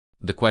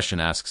The question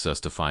asks us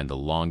to find the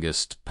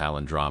longest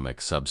palindromic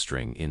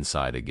substring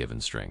inside a given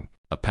string.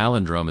 A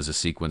palindrome is a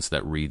sequence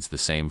that reads the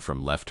same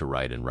from left to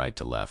right and right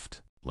to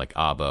left, like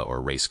ABBA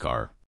or race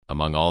car.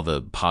 Among all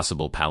the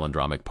possible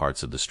palindromic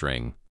parts of the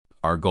string,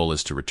 our goal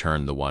is to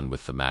return the one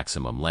with the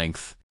maximum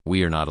length.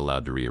 We are not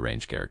allowed to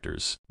rearrange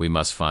characters. We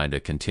must find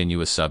a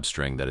continuous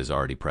substring that is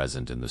already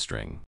present in the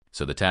string.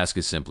 So the task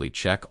is simply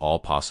check all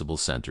possible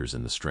centers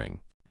in the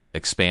string,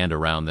 expand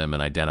around them,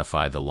 and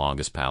identify the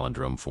longest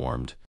palindrome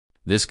formed.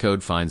 This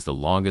code finds the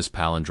longest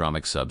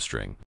palindromic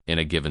substring in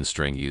a given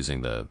string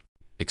using the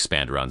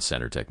expand around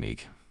center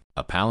technique.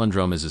 A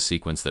palindrome is a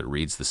sequence that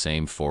reads the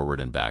same forward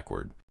and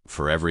backward.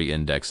 For every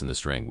index in the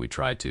string, we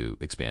try two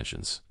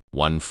expansions.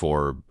 One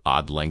for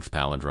odd-length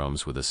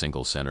palindromes with a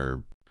single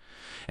center,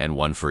 and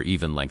one for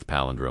even-length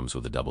palindromes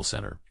with a double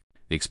center.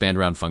 The expand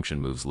around function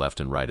moves left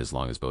and right as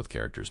long as both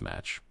characters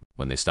match.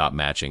 When they stop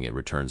matching, it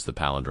returns the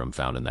palindrome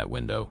found in that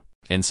window.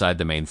 Inside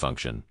the main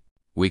function,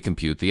 we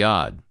compute the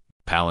odd,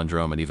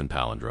 palindrome, and even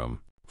palindrome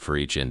for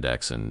each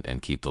index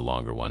and keep the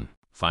longer one.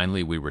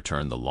 Finally, we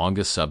return the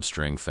longest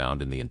substring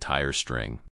found in the entire string.